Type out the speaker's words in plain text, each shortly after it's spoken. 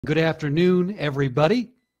Good afternoon, everybody.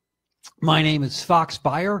 My name is Fox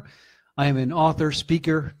Beyer. I am an author,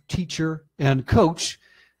 speaker, teacher, and coach,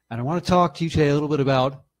 and I want to talk to you today a little bit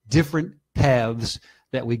about different paths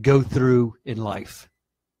that we go through in life.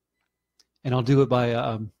 And I'll do it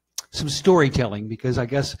by some storytelling, because I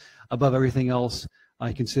guess above everything else,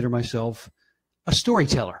 I consider myself a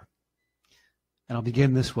storyteller. And I'll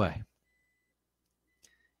begin this way.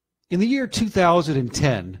 In the year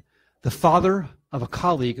 2010, the father of a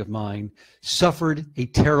colleague of mine suffered a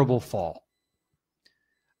terrible fall.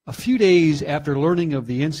 A few days after learning of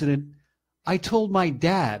the incident, I told my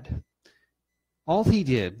dad. All he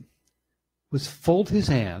did was fold his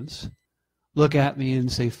hands, look at me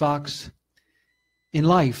and say, "Fox, in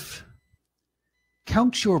life,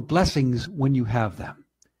 count your blessings when you have them.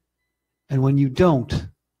 And when you don't,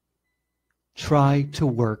 try to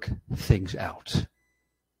work things out."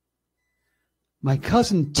 My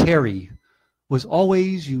cousin Terry was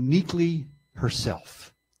always uniquely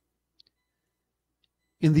herself.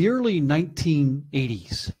 In the early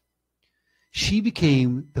 1980s, she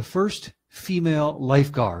became the first female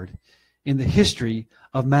lifeguard in the history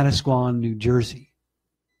of Manasquan, New Jersey.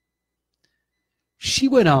 She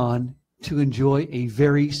went on to enjoy a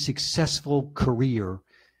very successful career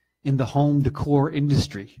in the home decor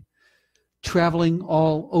industry, traveling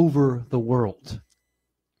all over the world.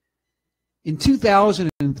 In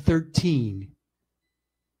 2013,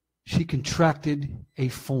 she contracted a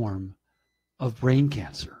form of brain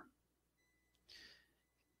cancer.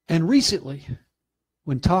 And recently,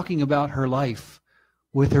 when talking about her life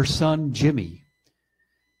with her son Jimmy,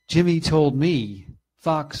 Jimmy told me,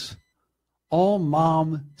 "Fox, all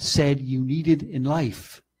Mom said you needed in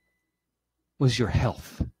life was your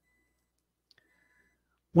health."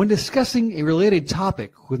 When discussing a related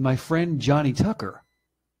topic with my friend Johnny Tucker,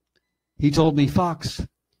 he told me, "Fox,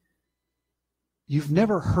 you've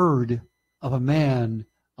never heard of a man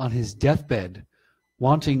on his deathbed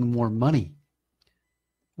wanting more money.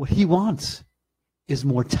 What he wants is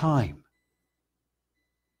more time.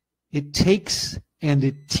 It takes and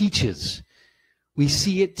it teaches. We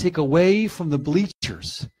see it tick away from the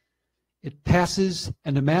bleachers. It passes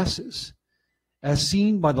and amasses, as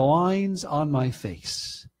seen by the lines on my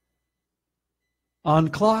face. On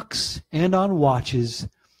clocks and on watches,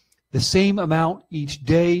 the same amount each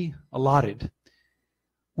day allotted.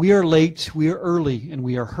 We are late, we are early, and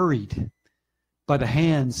we are hurried by the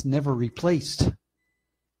hands never replaced.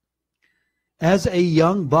 As a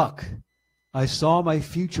young buck, I saw my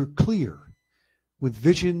future clear with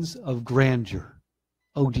visions of grandeur,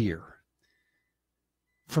 oh dear.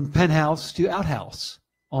 From penthouse to outhouse,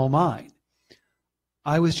 all mine.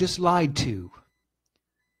 I was just lied to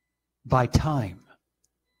by time.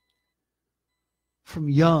 From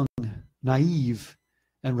young, naive,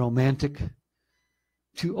 and romantic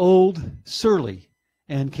to old, surly,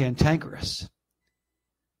 and cantankerous.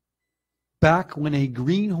 Back when a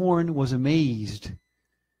greenhorn was amazed,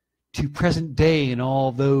 to present day and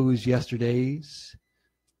all those yesterdays.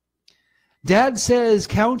 Dad says,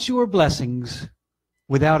 count your blessings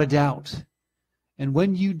without a doubt, and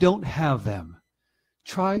when you don't have them,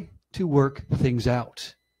 try to work things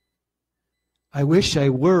out. I wish I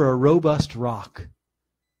were a robust rock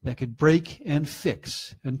that could break and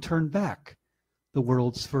fix and turn back the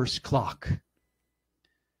world's first clock.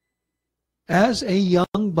 As a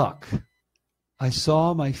young buck, I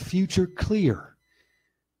saw my future clear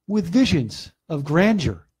with visions of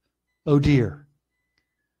grandeur, oh dear.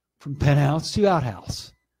 From penthouse to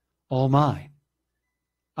outhouse, all mine.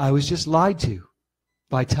 I was just lied to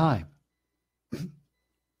by time. In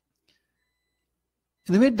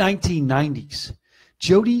the mid-1990s,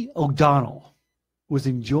 Jody O'Donnell was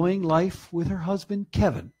enjoying life with her husband,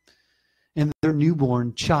 Kevin, and their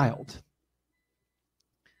newborn child.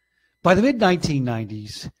 By the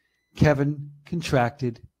mid-1990s, Kevin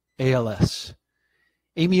contracted ALS,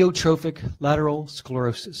 amyotrophic lateral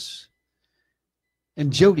sclerosis,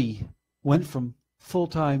 and Jody went from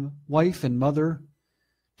full-time wife and mother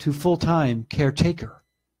to full-time caretaker.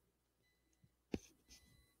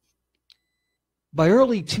 By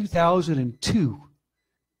early 2002,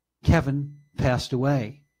 Kevin passed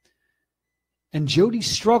away, and Jody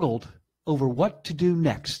struggled over what to do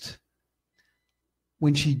next.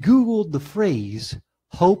 When she Googled the phrase,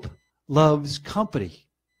 "Hope Loves Company,"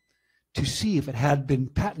 to see if it had been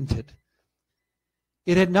patented.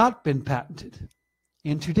 It had not been patented.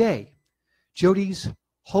 And today, Jody's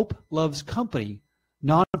Hope Loves Company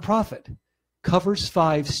nonprofit covers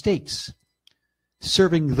 5 states,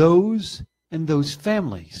 serving those and those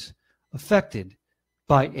families affected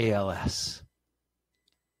by ALS.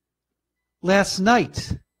 Last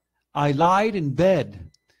night, I lied in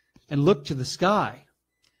bed and looked to the sky.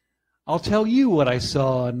 I'll tell you what I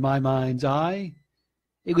saw in my mind's eye.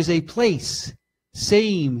 It was a place,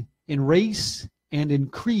 same in race and in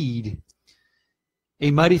creed, a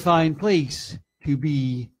mighty fine place to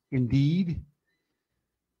be indeed.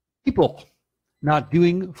 People not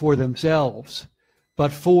doing for themselves,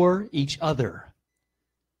 but for each other.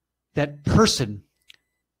 That person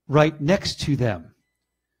right next to them,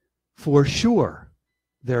 for sure,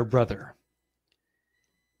 their brother.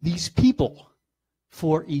 These people,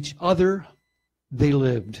 for each other, they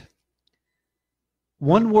lived.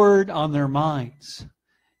 One word on their minds,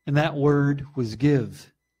 and that word was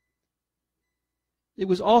give. It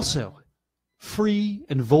was also free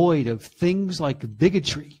and void of things like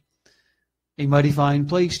bigotry, a mighty fine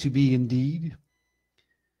place to be indeed.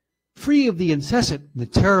 Free of the incessant and the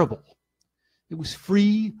terrible. It was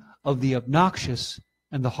free of the obnoxious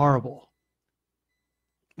and the horrible.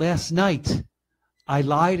 Last night, I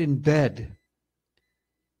lied in bed,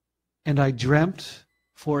 and I dreamt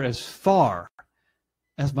for as far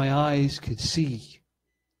as my eyes could see.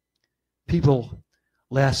 People,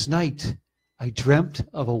 last night, I dreamt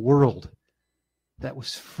of a world that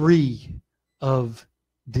was free of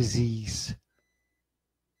disease.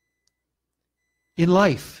 In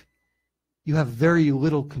life, you have very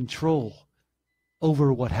little control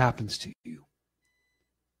over what happens to you.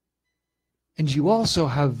 And you also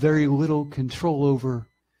have very little control over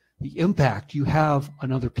the impact you have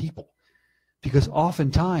on other people. Because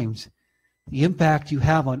oftentimes, the impact you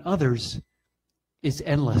have on others is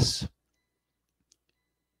endless.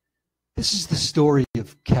 This is the story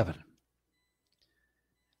of Kevin.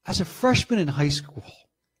 As a freshman in high school,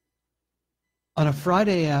 on a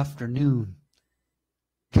Friday afternoon,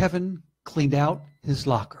 Kevin cleaned out his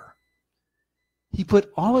locker. He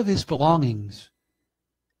put all of his belongings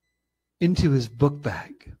into his book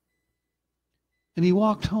bag, and he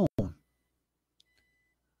walked home.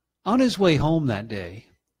 On his way home that day,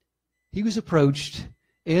 he was approached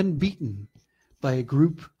and beaten by a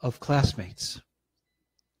group of classmates.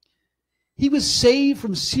 He was saved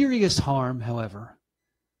from serious harm, however,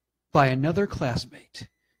 by another classmate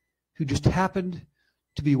who just happened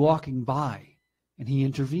to be walking by, and he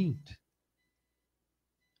intervened.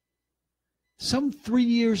 Some 3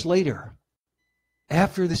 years later,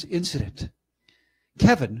 after this incident,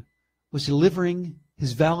 Kevin was delivering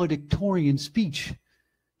his valedictorian speech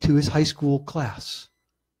to his high school class.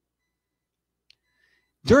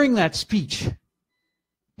 During that speech,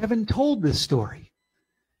 Kevin told this story.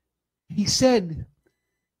 He said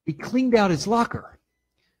he cleaned out his locker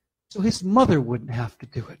so his mother wouldn't have to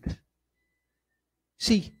do it.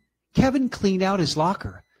 See, Kevin cleaned out his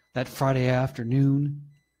locker that Friday afternoon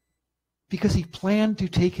because he planned to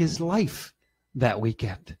take his life that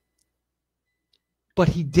weekend. But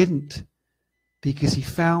he didn't, because he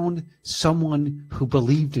found someone who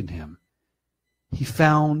believed in him. He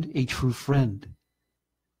found a true friend.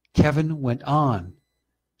 Kevin went on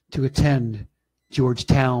to attend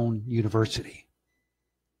Georgetown University.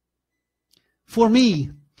 For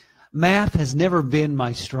me, math has never been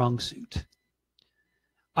my strong suit.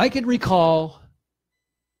 I can recall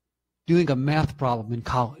doing a math problem in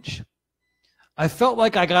college. I felt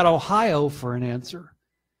like I got Ohio for an answer.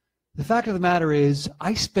 The fact of the matter is,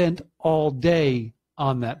 I spent all day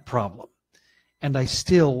on that problem, and I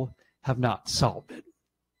still have not solved it.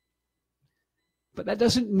 But that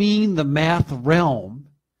doesn't mean the math realm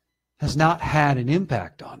has not had an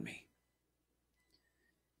impact on me.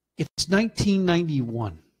 It's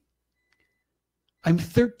 1991. I'm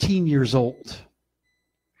 13 years old.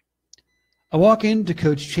 I walk into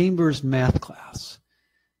Coach Chambers' math class,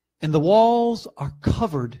 and the walls are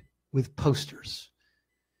covered with posters.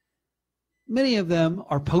 Many of them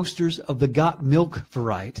are posters of the Got Milk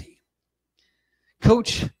variety.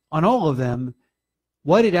 Coach, on all of them,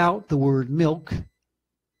 whited out the word milk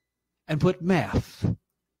and put math.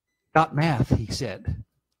 Got math, he said.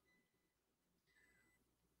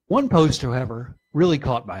 One poster, however, really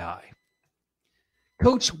caught my eye.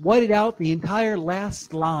 Coach whited out the entire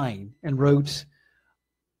last line and wrote,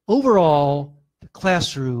 "Overall, the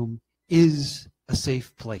classroom is a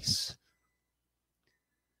safe place."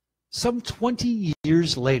 Some 20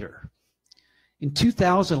 years later, in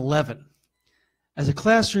 2011, as a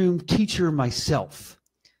classroom teacher myself,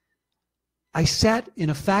 I sat in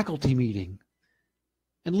a faculty meeting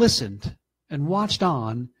and listened and watched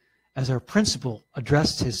on as our principal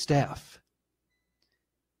addressed his staff.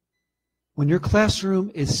 "When your classroom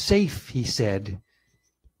is safe," he said,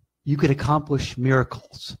 "you could accomplish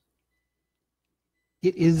miracles."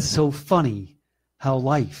 It is so funny how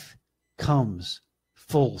life comes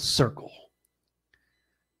full circle.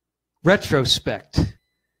 Retrospect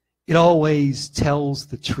It always tells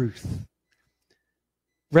the truth.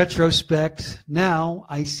 Retrospect, now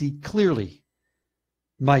I see clearly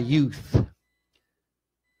my youth.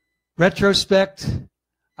 Retrospect,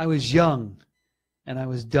 I was young and I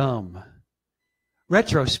was dumb.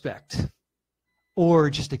 Retrospect, or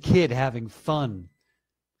just a kid having fun.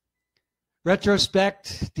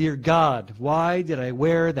 Retrospect, dear God, why did I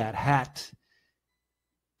wear that hat?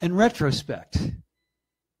 And retrospect,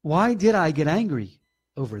 why did I get angry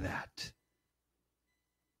over that?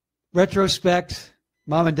 Retrospect,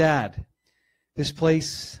 Mom and Dad, this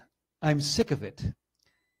place, I'm sick of it.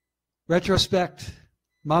 Retrospect,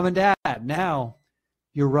 Mom and Dad, now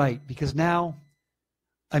you're right, because now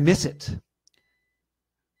I miss it.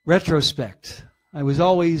 Retrospect, I was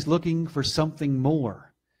always looking for something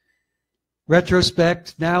more.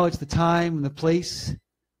 Retrospect, now it's the time and the place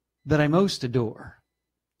that I most adore.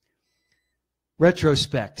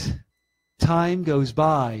 Retrospect, time goes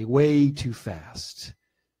by way too fast.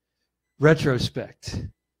 Retrospect,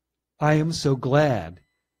 I am so glad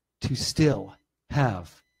to still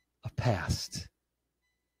have a past.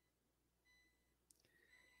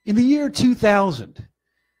 In the year 2000,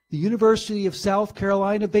 the University of South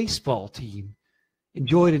Carolina baseball team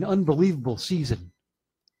enjoyed an unbelievable season,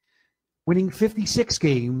 winning 56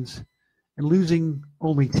 games and losing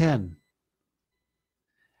only 10.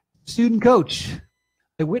 Student coach,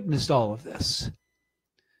 I witnessed all of this.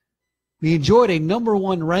 We enjoyed a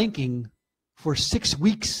 #1 ranking for 6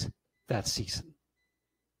 weeks that season.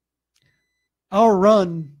 Our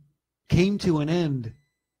run came to an end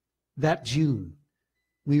that June.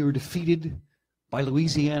 We were defeated by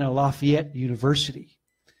Louisiana Lafayette University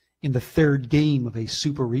in the 3rd game of a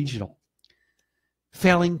super regional,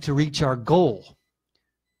 failing to reach our goal,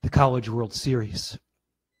 the College World Series.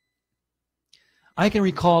 I can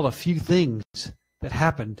recall a few things that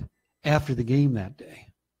happened after the game that day.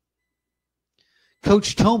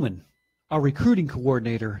 Coach Hofmann, our recruiting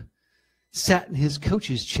coordinator, sat in his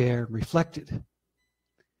coach's chair and reflected.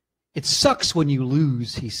 It sucks when you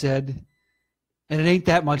lose, he said, and it ain't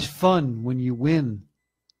that much fun when you win.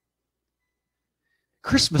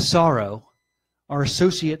 Chris Massaro, our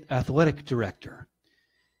associate athletic director,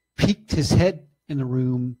 peeked his head in the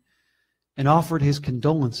room and offered his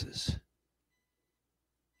condolences.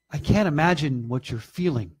 I can't imagine what you're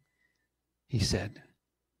feeling, he said.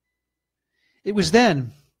 It was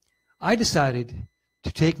then I decided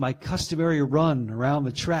to take my customary run around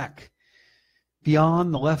the track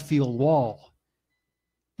beyond the left field wall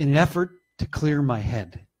in an effort to clear my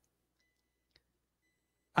head.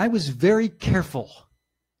 I was very careful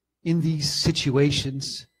in these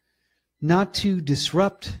situations not to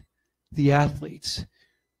disrupt the athletes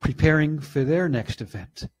preparing for their next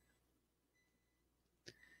event.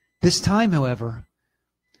 This time, however,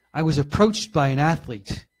 I was approached by an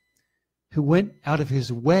athlete who went out of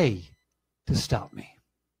his way to stop me.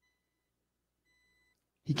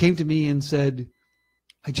 He came to me and said,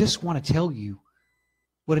 I just want to tell you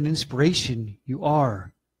what an inspiration you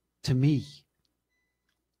are to me.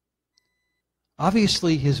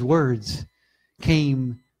 Obviously, his words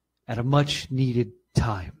came at a much-needed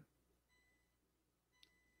time.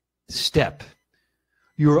 Step,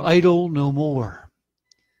 you're idle no more.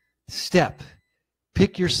 Step,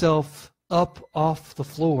 pick yourself up off the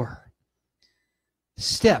floor.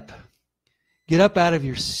 Step, get up out of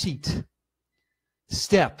your seat.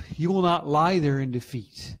 Step, you will not lie there in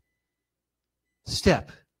defeat.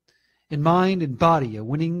 Step, in mind and body, a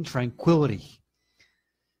winning tranquility.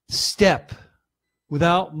 Step,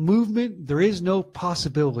 without movement, there is no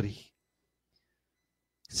possibility.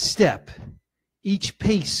 Step, each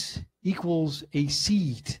pace equals a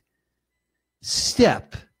seed.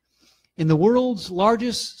 Step, in the world's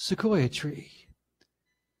largest sequoia tree.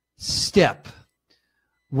 Step,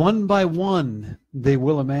 one by one they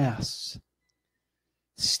will amass.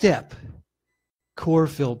 Step,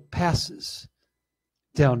 core-filled passes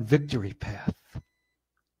down victory path.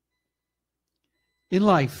 In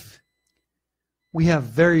life, we have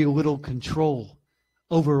very little control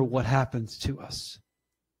over what happens to us.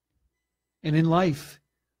 And in life,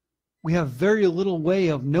 we have very little way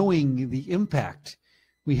of knowing the impact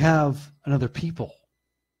we have on other people.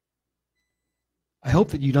 I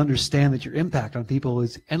hope that you'd understand that your impact on people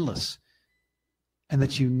is endless and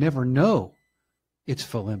that you never know its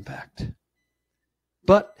full impact.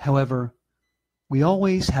 But, however, we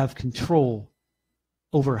always have control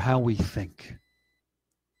over how we think.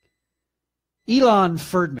 Elon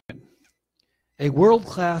Ferdman, a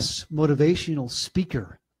world-class motivational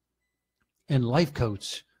speaker and life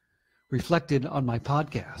coach, reflected on my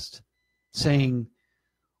podcast, saying,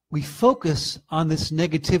 we focus on this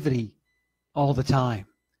negativity all the time.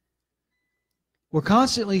 We're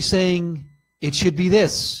constantly saying, it should be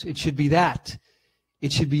this, it should be that,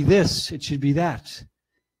 it should be this, it should be that.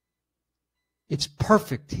 It's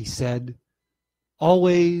perfect, he said.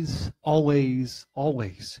 Always, always,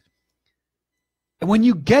 always. And when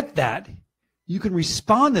you get that, you can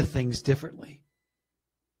respond to things differently.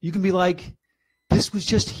 You can be like, this was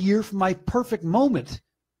just here for my perfect moment.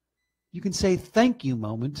 You can say, thank you,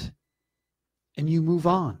 moment, and you move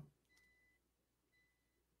on.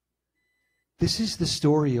 This is the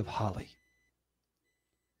story of Holly.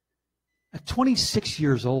 At 26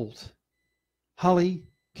 years old, Holly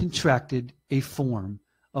contracted a form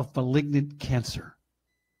of malignant cancer.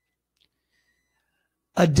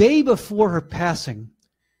 A day before her passing,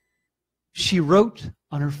 she wrote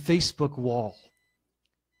on her Facebook wall,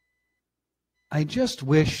 I just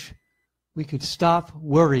wish we could stop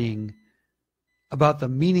worrying about the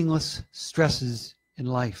meaningless stresses in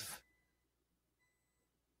life.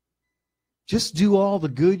 Just do all the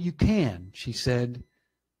good you can, she said,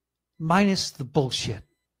 minus the bullshit.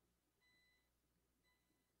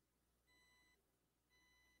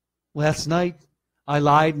 Last night, I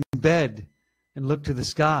lied in bed and looked to the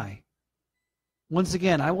sky. Once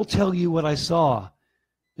again, I will tell you what I saw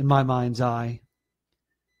in my mind's eye.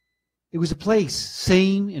 It was a place,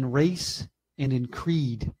 same in race and in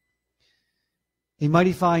creed. A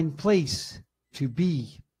mighty fine place to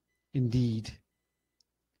be, indeed.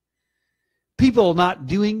 People not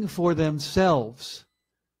doing for themselves,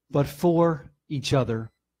 but for each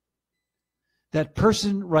other. That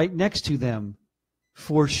person right next to them,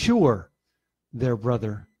 for sure, their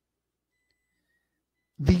brother.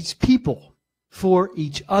 These people, for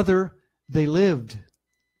each other, they lived.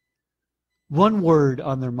 One word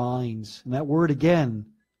on their minds, and that word again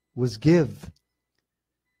was give.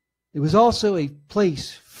 It was also a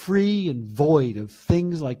place free and void of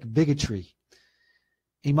things like bigotry.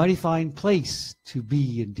 A mighty fine place to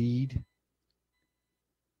be, indeed.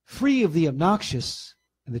 Free of the obnoxious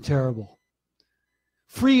and the terrible.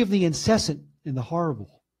 Free of the incessant and the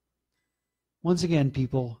horrible. Once again,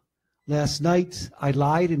 people, last night I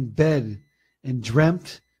lied in bed and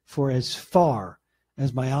dreamt for as far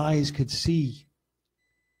as my eyes could see.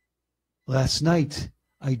 Last night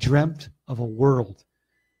I dreamt of a world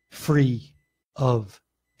free of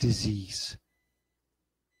disease.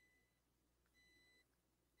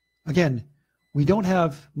 Again, we don't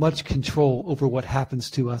have much control over what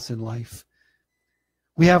happens to us in life.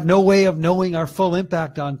 We have no way of knowing our full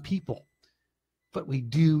impact on people, but we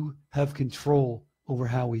do have control over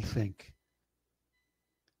how we think.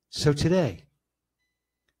 So today,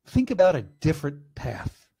 think about a different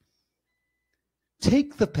path.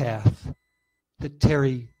 Take the path that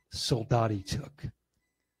Terry Soldati took.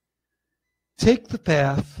 Take the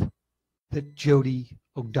path that Jody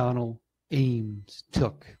O'Donnell Ames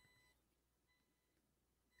took.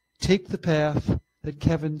 Take the path that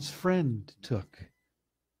Kevin's friend took.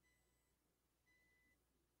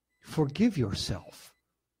 Forgive yourself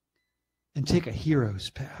and take a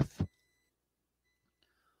hero's path.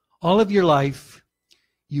 All of your life,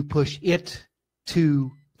 you push it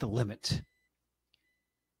to the limit.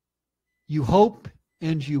 You hope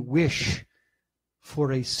and you wish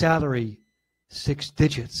for a salary 6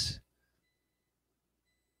 digits,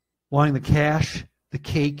 wanting the cash, the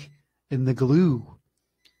cake, and the glue,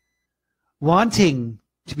 wanting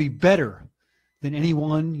to be better than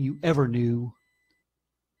anyone you ever knew,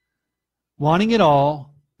 wanting it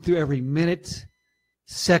all through every minute,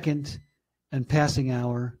 second, and passing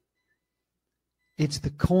hour. It's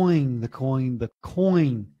the coin that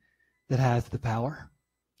has the power.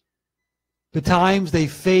 The times they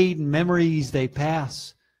fade and memories they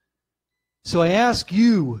pass. So I ask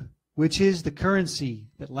you, which is the currency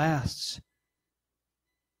that lasts?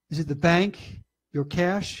 Is it the bank, your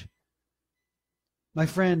cash? My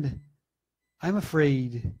friend, I'm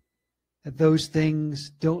afraid that those things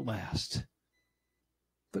don't last.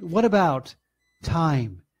 But what about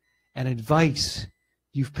time and advice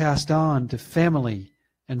you've passed on to family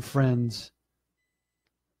and friends?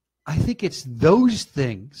 I think it's those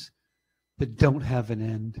things that don't have an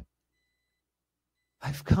end.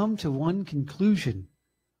 I've come to one conclusion,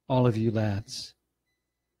 all of you lads.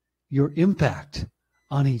 Your impact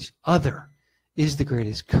on each other is the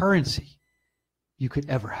greatest currency you could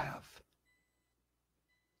ever have.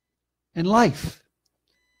 And life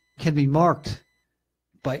can be marked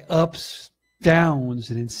by ups, downs,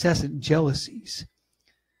 and incessant jealousies.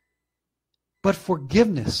 But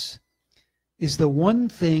forgiveness is the one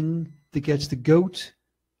thing that gets the goat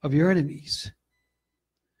of your enemies.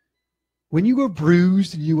 When you are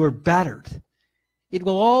bruised and you are battered, it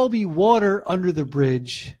will all be water under the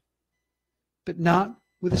bridge, but not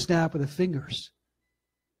with a snap of the fingers.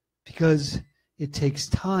 because it takes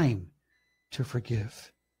time to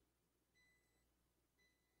forgive.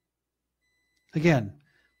 Again,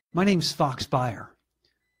 my name's Fox Beyer.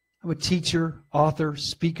 I'm a teacher, author,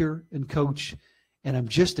 speaker, and coach, and I'm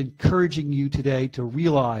just encouraging you today to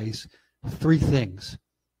realize 3 things.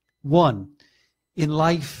 1, in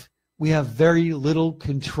life, we have very little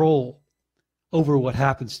control over what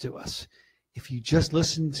happens to us. If you just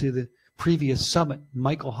listen to the previous summit,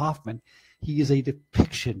 Michael Hofmann, he is a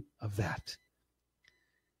depiction of that.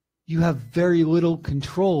 You have very little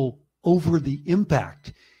control over the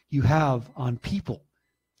impact you have on people.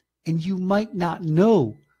 And you might not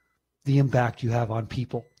know the impact you have on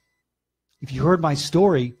people. If you heard my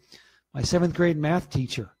story, my 7th grade math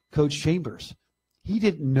teacher, Coach Chambers, he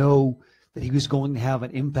didn't know that he was going to have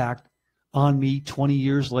an impact on me 20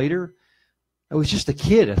 years later. I was just a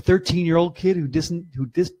kid, a 13-year-old kid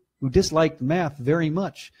who disliked math very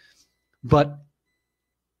much. But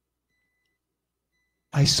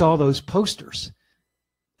I saw those posters,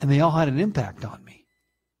 and they all had an impact on me.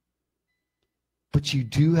 But you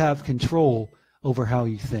do have control over how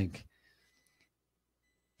you think.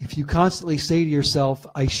 If you constantly say to yourself,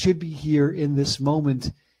 I should be here in this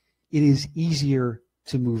moment, it is easier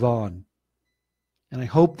to move on. And I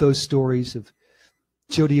hope those stories of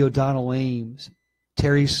Jody O'Donnell Ames,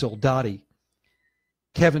 Terry Soldati,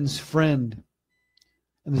 Kevin's friend,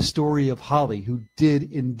 and the story of Holly, who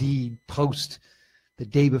did indeed post the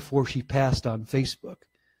day before she passed on Facebook.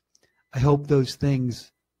 I hope those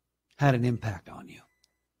things had an impact on you.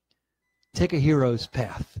 Take a hero's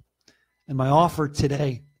path. And my offer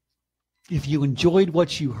today, if you enjoyed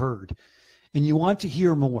what you heard and you want to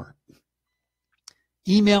hear more,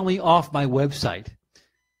 email me off my website,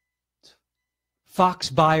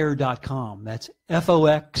 foxbeyer.com. That's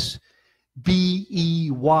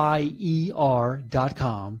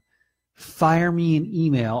FOXBEYER.com. Fire me an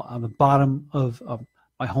email on the bottom of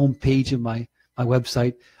my home page of my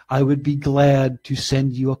website. I would be glad to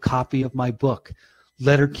send you a copy of my book,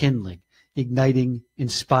 Letter Kindling, Igniting,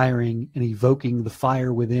 Inspiring, and Evoking the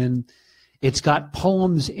Fire Within. It's got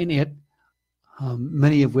poems in it,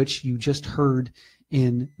 many of which you just heard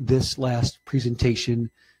in this last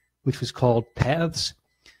presentation, which was called Paths.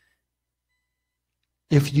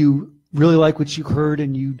 If you really like what you heard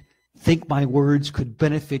and you think my words could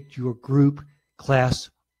benefit your group, class,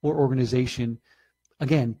 or organization,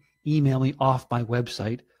 again, email me off my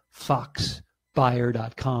website,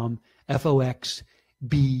 foxbeyer.com,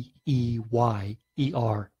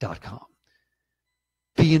 FOXBEYER.com.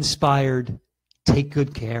 Be inspired. Take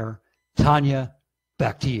good care. Tonya,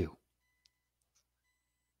 back to you.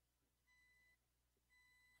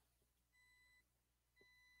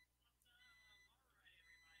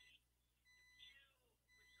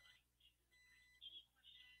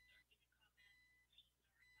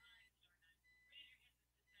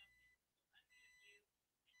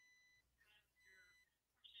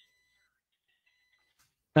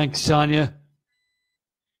 Thanks, Sonia.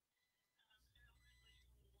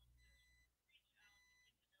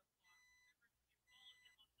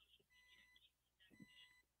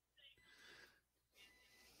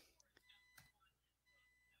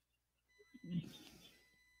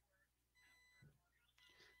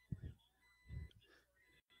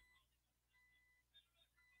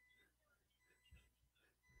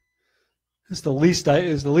 It's the least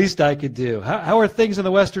I could do. How are things on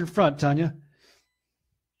the Western Front, Tonya?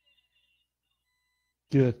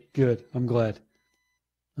 Good. I'm glad.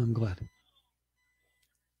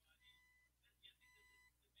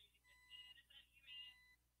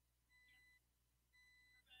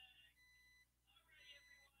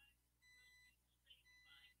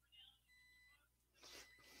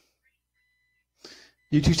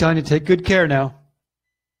 You too, Tonya. Take good care now.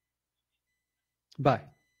 Bye.